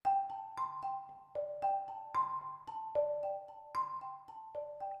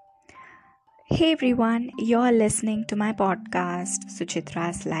Hey everyone, you're listening to my podcast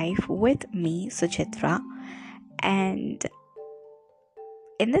Suchitra's Life with me, Suchitra. And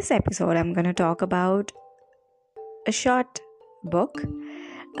in this episode, I'm going to talk about a short book.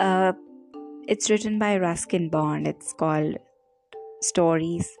 Uh, it's written by Ruskin Bond. It's called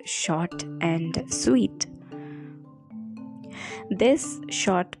Stories Short and Sweet. This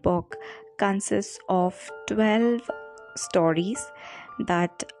short book consists of 12 stories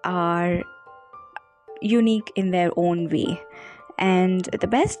that are unique in their own way. And the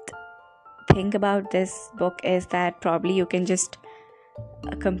best thing about this book is that probably you can just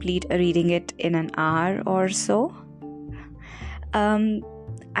complete reading it in an hour or so.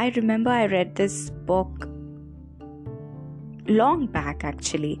 I remember I read this book long back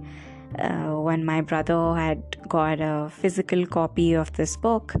actually, when my brother had got a physical copy of this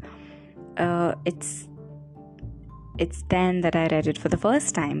book. It's then that I read it for the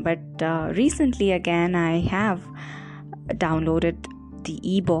first time, but recently again I have downloaded the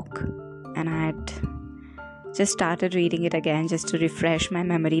ebook and I had just started reading it again just to refresh my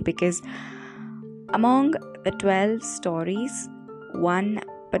memory, because among the 12 stories, one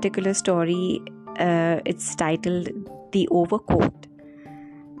particular story, it's titled The Overcoat.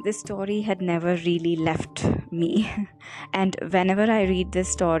 This story had never really left me and whenever I read this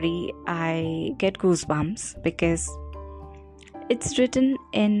story I get goosebumps because it's written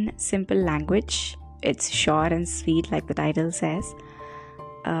in simple language. It's short and sweet like the title says,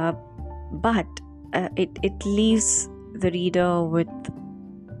 but it leaves the reader with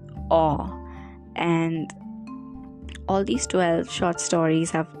awe. And all these 12 short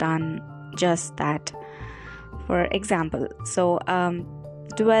stories have done just that. For example,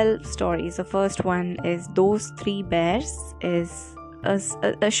 12 stories. The first one is Those Three Bears, is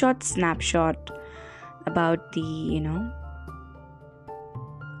a short snapshot about the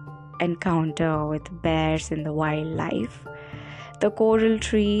encounter with bears in the wildlife. The Coral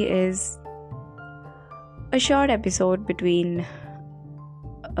Tree is a short episode between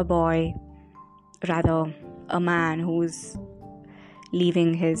a man who's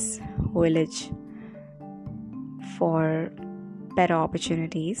leaving his village for better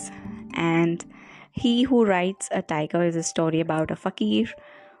opportunities, and He Who Rides a Tiger is a story about a fakir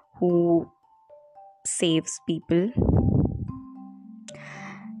who saves people.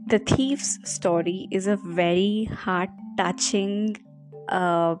 The Thief's Story is a very heart-touching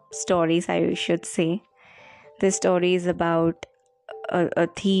story, I should say. This story is about a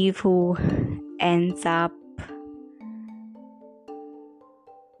thief who ends up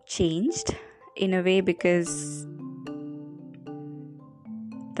changed in a way because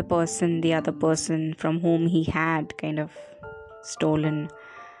the other person from whom he had kind of stolen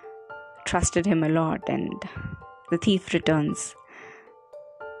trusted him a lot, and the thief returns.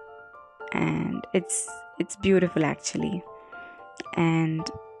 And it's beautiful actually. And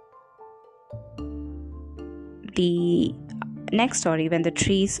the next story, When the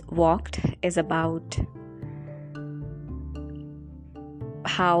Trees Walked, is about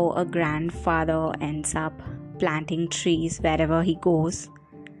how a grandfather ends up planting trees wherever he goes,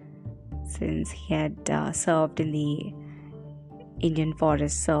 since he had served in the Indian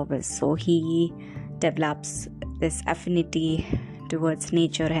Forest Service. So he develops this affinity towards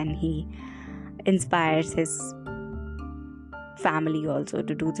nature and he inspires his family also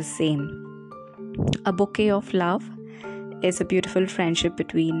to do the same. A Bouquet of Love is a beautiful friendship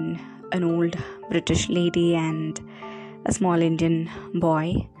between an old British lady and a small Indian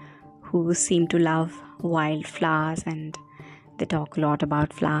boy who seem to love wild flowers, and they talk a lot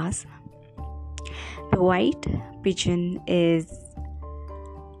about flowers. The White Pigeon is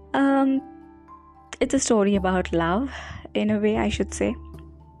it's a story about love in a way, I should say.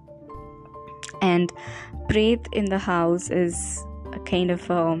 And Pret in the House is a kind of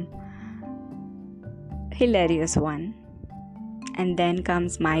a hilarious one. And then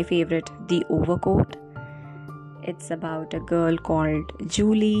comes my favorite, The Overcoat. It's about a girl called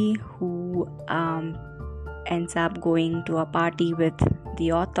Julie who ends up going to a party with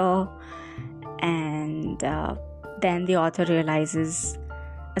the author, and then the author realizes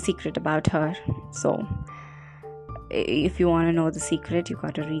a secret about her. So if you want to know the secret, you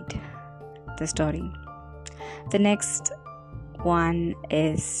got to read the story. The next one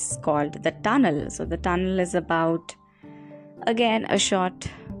is called The Tunnel. So The Tunnel is about, again, a short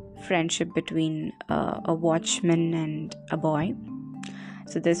friendship between a watchman and a boy.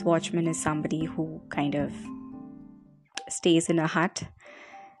 So this watchman is somebody who kind of stays in a hut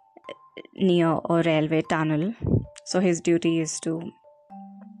near a railway tunnel. So his duty is to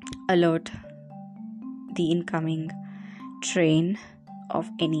alert the incoming train of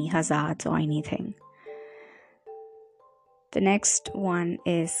any hazards or anything. The next one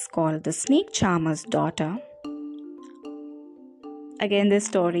is called The Snake Charmer's Daughter. Again, this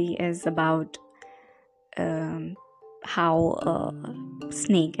story is about how a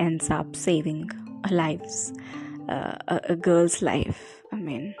snake ends up saving a girl's life.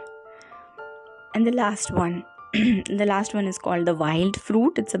 And the last one, the last one is called The Wild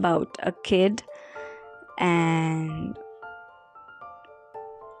Fruit. It's about a kid and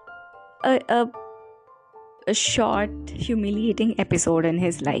a short, humiliating episode in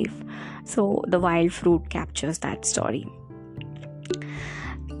his life. So The Wild Fruit captures that story.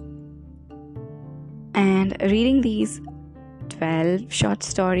 And reading these 12 short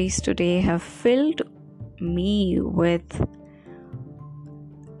stories today have filled me with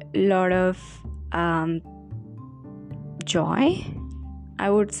a lot of joy, I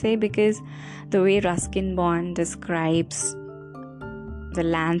would say, because the way Ruskin Bond describes the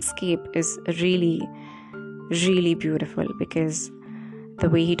landscape is really, really beautiful, because the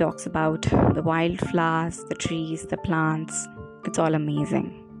way he talks about the wildflowers, the trees, the plants, it's all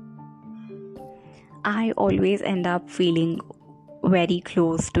amazing. I always end up feeling very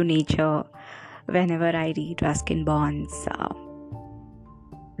close to nature whenever I read Ruskin Bond's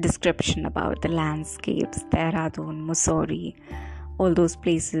description about the landscapes, Dehradun, Mussoorie, all those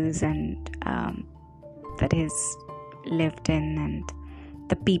places and that he's lived in, and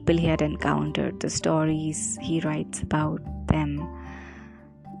the people he had encountered, the stories he writes about them.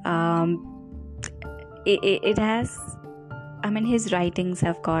 It has, his writings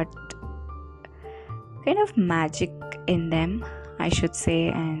have got kind of magic in them, I should say,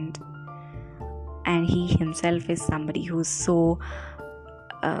 and he himself is somebody who's so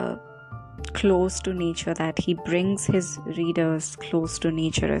close to nature that he brings his readers close to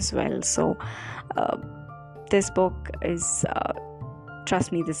nature as well. So this book is,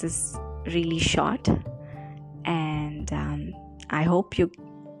 trust me, this is really short, and I hope you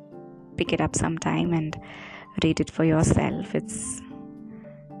pick it up sometime and read it for yourself.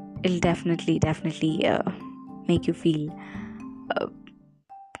 It'll definitely make you feel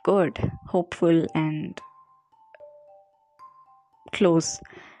good, hopeful, and close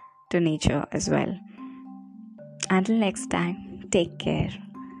to nature as well. Until next time, take care.